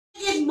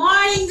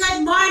Good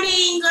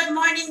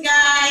morning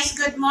guys.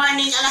 Good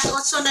morning. Alas 8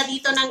 na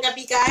dito ng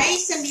gabi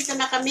guys. Nandito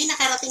na kami,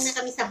 nakarating na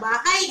kami sa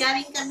bahay.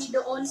 Galing kami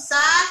doon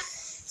sa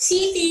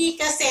city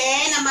kasi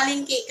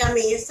namalingki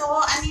kami. So,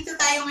 andito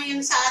tayo ngayon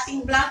sa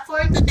ating vlog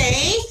for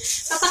today.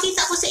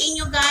 Papakita ko sa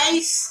inyo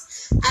guys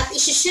at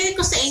i-share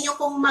ko sa inyo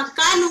kung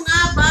magkano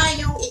nga ba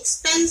yung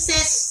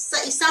expenses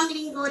sa isang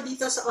linggo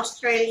dito sa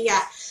Australia.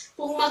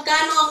 Kung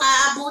magkano ang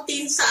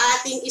aabutin sa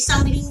ating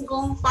isang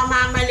linggong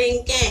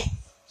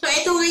pamamalengke. So,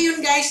 ito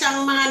ngayon guys,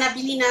 ang mga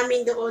nabili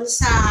namin doon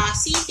sa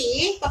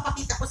city.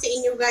 Papakita ko sa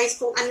inyo guys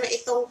kung ano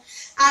itong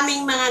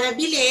aming mga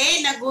nabili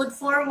na good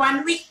for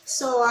 1 week.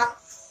 So,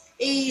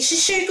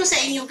 i-share ko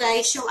sa inyo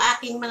guys yung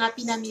aking mga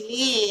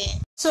pinamili.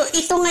 So,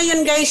 ito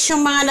ngayon guys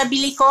yung mga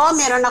nabili ko.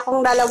 Meron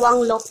akong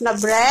 2 loaf na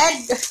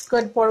bread.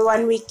 Good for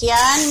 1 week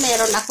yan.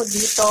 Meron ako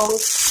ditong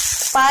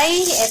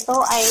pie.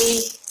 Ito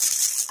ay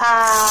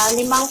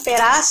 5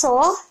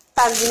 peraso.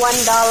 Tag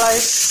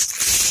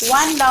 $1.49.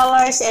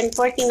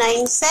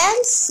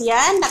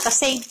 Yan,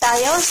 nakasave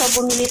tayo. So,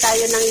 bumili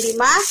tayo ng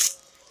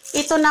 5.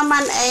 Ito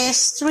naman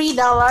is $3,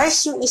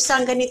 yung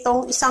isang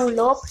ganitong isang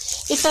loaf.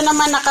 Ito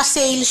naman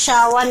nakasale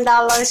siya,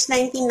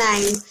 $1.99.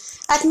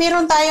 At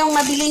meron tayong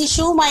nabiling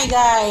siumay,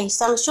 guys.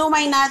 Ang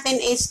siumay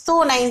natin is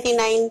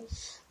 $2.99.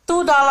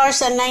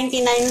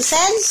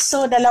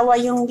 So,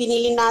 2 yung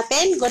binili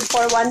natin. Good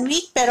for 1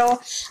 week. Pero,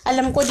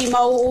 alam ko di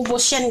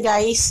mauubos yan,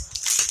 guys.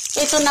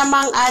 Ito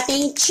namang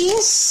ating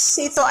cheese.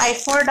 Ito ay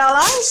 $4.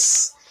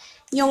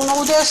 Yung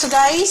noodles,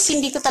 guys,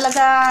 hindi ko talaga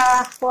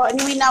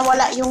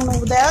winawala yung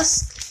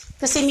noodles.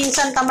 Kasi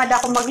minsan tamad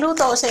ako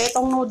magluto. So,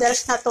 itong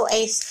noodles na to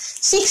ay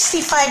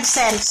 65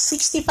 cents.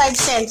 65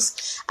 cents.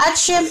 At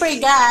syempre,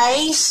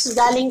 guys,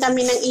 galing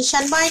kami ng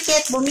Asian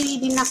market. Bumili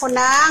din ako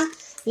ng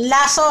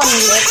lason.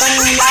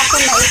 Itong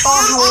lason na ito,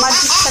 ang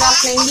magic sarap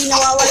na hindi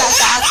nawawala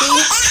sa aking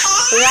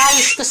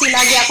rice. Kasi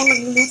lagi ako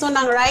nagluluto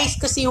ng rice.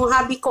 Kasi yung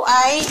hobby ko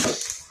ay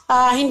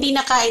hindi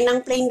nakain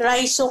ng plain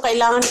rice. So,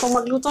 kailangan kong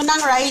magluto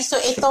ng rice.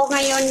 So, ito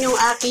ngayon yung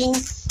aking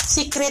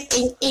secret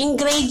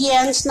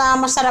ingredients na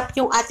masarap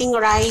yung ating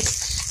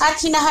rice.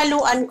 At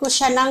hinahaluan ko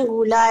siya ng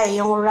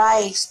gulay, yung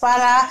rice,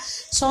 para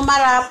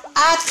sumarap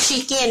at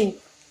chicken.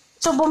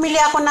 So, bumili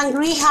ako ng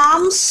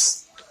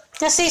grahams.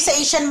 Kasi sa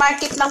Asian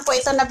market lang po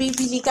ito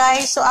nabibili,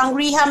 guys. So, ang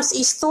grahams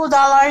is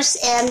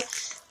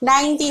 $2.99.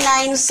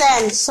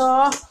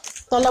 So,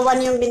 2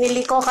 yung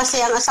binili ko kasi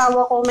ang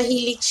asawa ko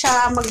mahilig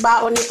siya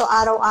magbaon nito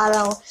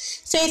araw-araw.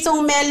 So,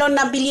 itong melon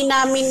na bili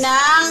namin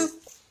ng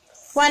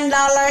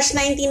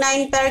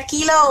 $1.99 per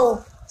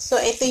kilo. So,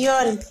 ito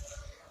yun.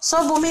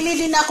 So, bumili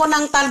din ako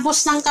ng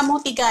talbos ng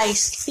kamuti,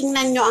 guys.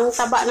 Tingnan nyo ang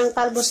taba ng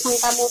talbos ng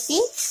kamuti.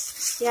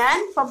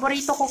 Yan.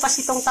 Paborito ko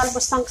kasi itong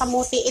talbos ng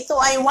kamuti. Ito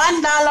ay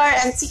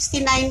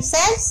 $1.69.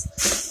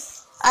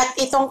 At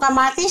itong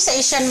kamatis sa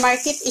Asian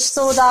market is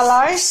 $2.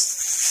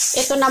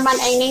 Ito naman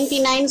ay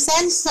 99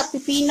 cents sa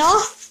pipino.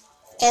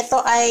 Ito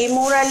ay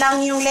mura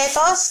lang yung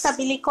lettuce.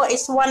 Nabili ko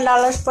is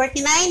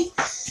 $1.49.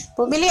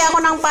 Bumili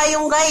ako ng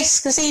payong, guys,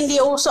 kasi hindi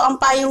uso ang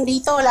payong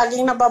dito.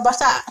 Laging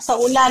nababasa sa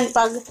ulan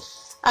pag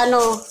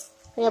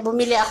kaya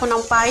bumili ako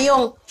ng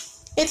payong.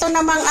 Ito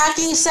namang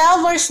aking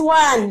silver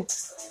swan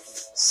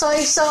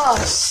soy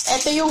sauce.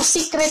 Ito yung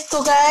secret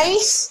ko,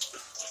 guys,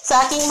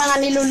 sa aking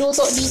mga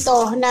niluluto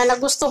dito na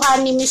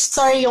nagustuhan ni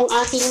Mr. yung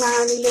aking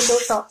mga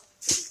niluluto.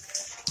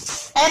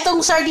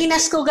 Etong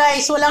sardinas ko,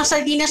 guys, walang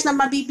sardinas na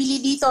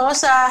mabibili dito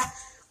sa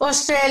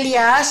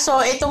Australia. So,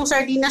 itong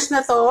sardinas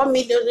na to,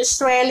 made in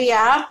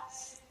Australia,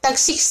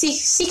 tag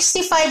 65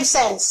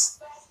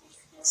 cents.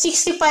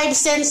 65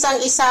 cents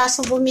ang isa.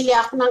 So, bumili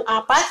ako ng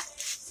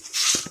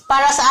 4.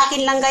 Para sa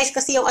akin lang, guys,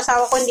 kasi yung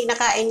asawa ko hindi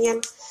nakain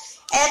yan.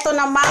 Eto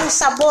namang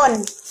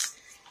sabon.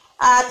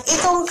 At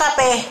itong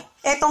kape.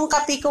 Itong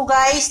kape ko,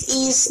 guys,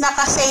 is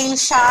nakasale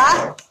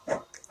siya.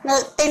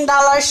 $10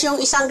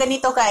 yung isang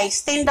ganito,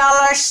 guys. $10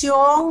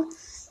 yung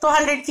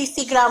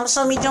 250 grams.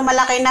 So, medyo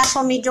malaki na.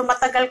 So, medyo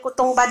matagal ko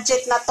tong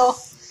budget na to.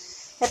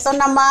 Ito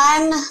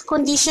naman,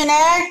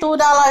 conditioner,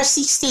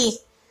 $2.60.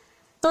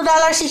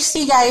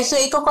 $2.60, guys. So,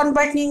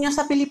 i-convert niyo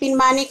sa Philippine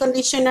money,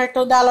 conditioner,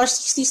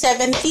 $2.60,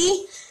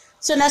 70.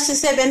 So, nasa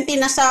 70,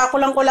 nasa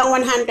kulang-kulang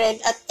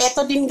 100. At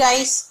ito din,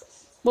 guys,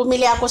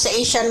 bumili ako sa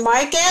Asian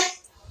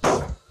market.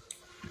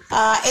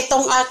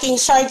 Itong aking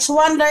Shards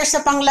Wonder sa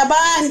panglaba,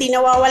 hindi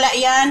nawawala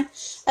yan.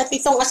 At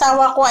itong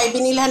asawa ko ay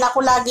binilhan ako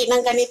lagi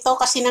ng ganito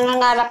kasi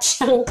nangangarap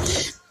siyang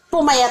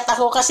pumayat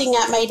ako kasi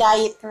nga may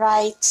diet,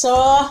 right? So,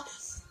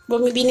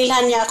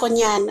 binilhan niya ako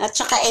niyan. At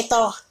saka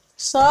ito.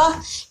 So,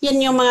 yan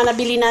yung mga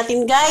nabili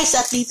natin, guys.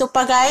 At dito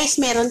pa, guys,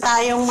 meron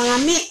tayong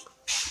mga meat.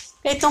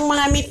 Itong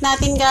mga meat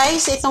natin,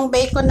 guys, itong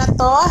bacon na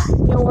to,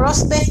 yung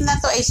roast beef na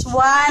to is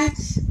 $1.80.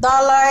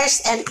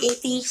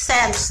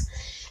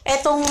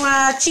 Itong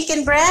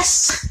chicken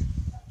breast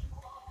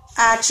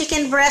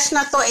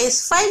na to is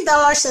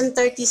 $5.30.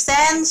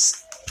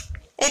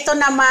 Ito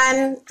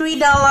naman,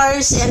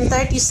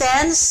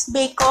 $3.30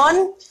 bacon.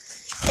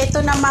 Ito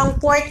namang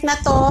pork na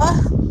to,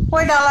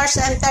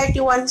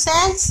 $4.31.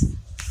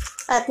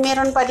 At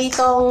meron pa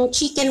ditong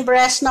chicken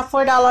breast na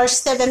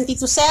 $4.72.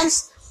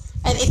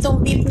 At itong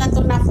beef na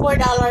to na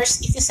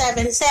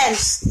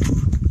 $4.87.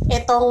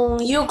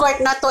 Itong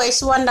yogurt na to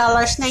is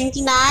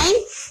 $1.99.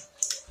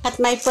 At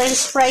may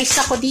french fries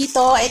ako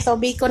dito. Ito,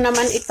 bacon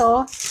naman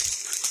ito.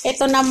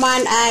 Ito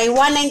naman ay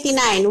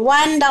 $1.99.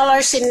 $1.99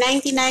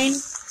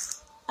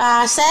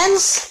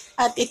 cents.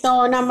 At ito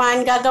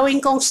naman,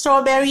 gagawin kong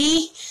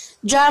strawberry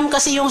jam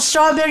kasi yung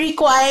strawberry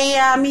ko ay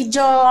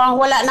medyo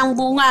wala ng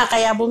bunga.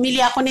 Kaya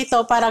bumili ako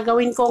nito para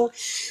gawin kong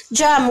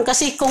jam.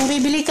 Kasi kung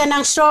bibili ka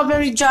ng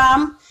strawberry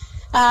jam,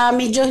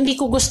 medyo hindi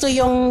ko gusto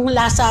yung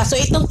lasa. So,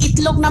 itong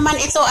itlog naman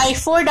ito ay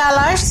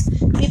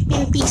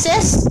 $4.15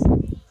 pieces.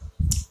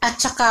 At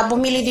saka,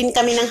 bumili din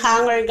kami ng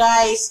hanger,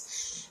 guys.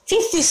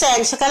 50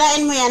 cents. So,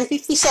 kalain mo yan,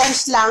 50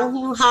 cents lang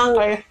yung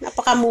hanger.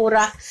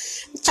 Napakamura.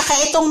 At saka,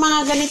 itong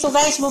mga ganito,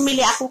 guys, bumili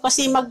ako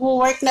kasi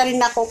mag-work na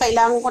rin ako.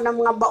 Kailangan ko ng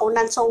mga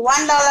baunan. So,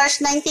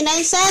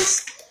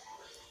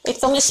 $1.99.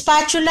 Itong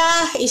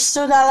spatula is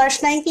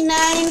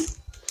 $2.99.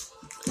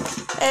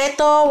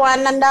 Ito,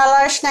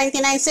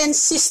 $1.99.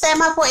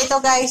 Sistema po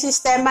ito, guys.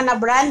 Sistema na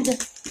brand.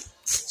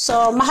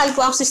 So, mahal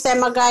ko ang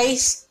sistema,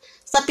 guys,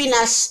 sa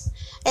Pinas.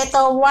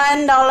 Ito,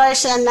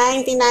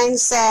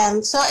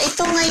 $1.99. So,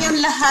 ito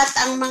ngayon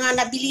lahat ang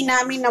mga nabili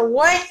namin na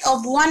worth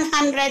of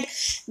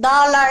 $100.26.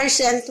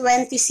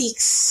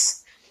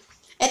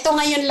 Ito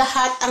ngayon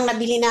lahat ang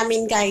nabili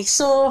namin, guys.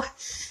 So,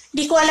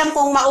 di ko alam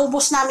kung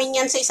maubos namin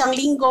yan sa isang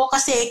linggo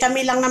kasi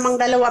kami lang namang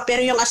dalawa.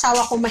 Pero yung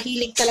asawa ko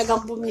mahilig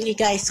talagang bumili,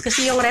 guys.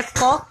 Kasi yung ref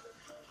ko,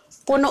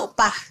 puno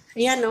pa.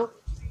 Ayan, oh.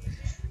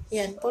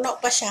 Ayan,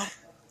 puno pa siya.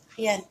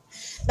 Ayan.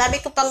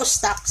 Dami ko pang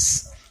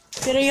stocks.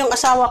 Pero yung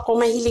asawa ko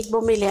mahilig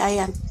bumili.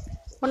 Ayan.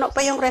 Puno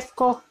pa yung ref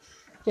ko.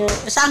 Ayan.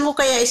 Saan ko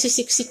kaya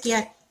isisiksik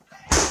yan?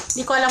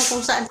 Di ko alam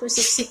kung saan ko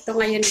siksik to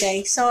ngayon,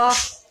 guys. So,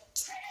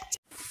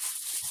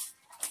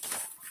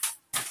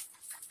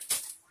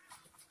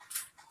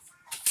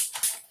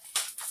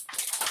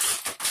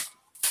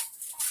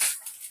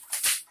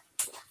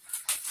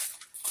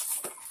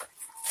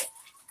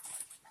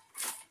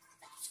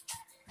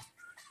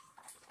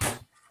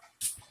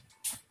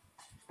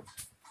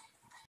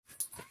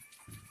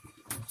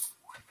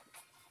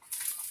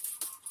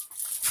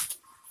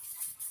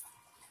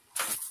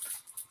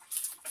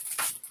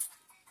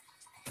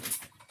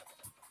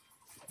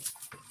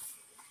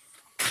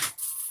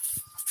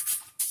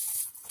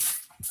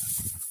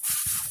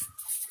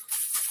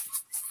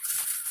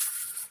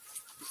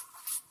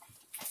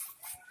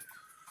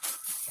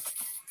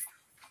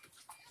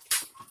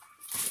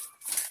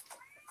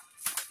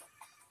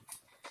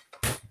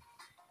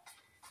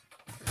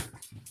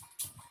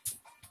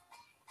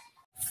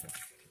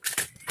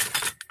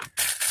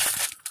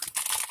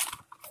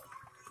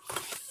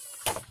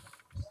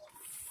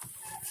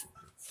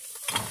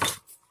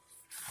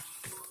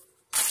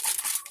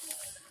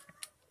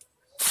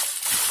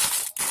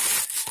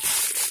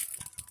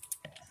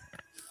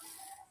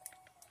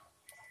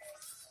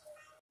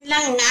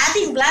 lang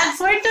ating vlog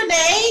for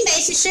today.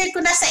 Na-share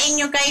ko na sa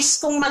inyo,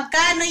 guys, kung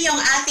magkano yung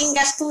ating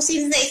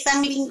gastusin sa isang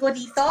linggo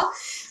dito.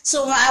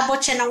 So, maabot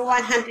siya ng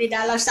 $100.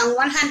 Ang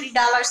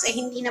 $100 ay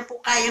hindi na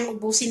po kayang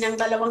ubusin ng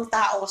dalawang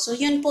tao. So,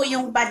 yun po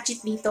yung budget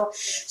dito.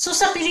 So,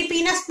 sa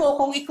Pilipinas po,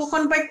 kung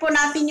i-convert po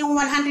natin yung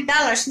 $100,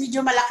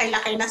 medyo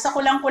malaki-laki. Nasa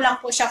kulang-kulang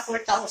po siya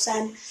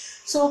 4,000.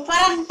 So,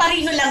 parang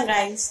pariho lang,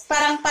 guys.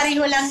 Parang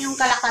pariho lang yung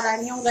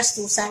kalakaran, yung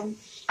gastusan.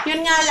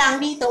 Yun nga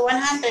lang dito,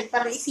 100.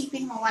 Parang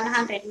isipin mo,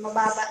 100.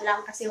 Mababa lang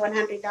kasi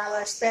 $100.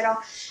 Pero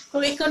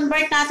kung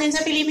i-convert natin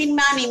sa Philippine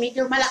money,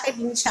 medyo malaki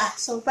din siya.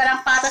 So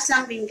parang patas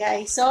lang din,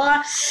 guys. So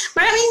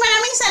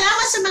maraming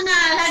salamat sa mga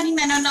laging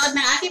nanonood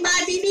ng aking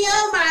mga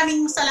video.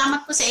 Maraming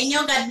salamat po sa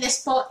inyo. God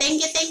bless po.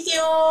 Thank you, thank you.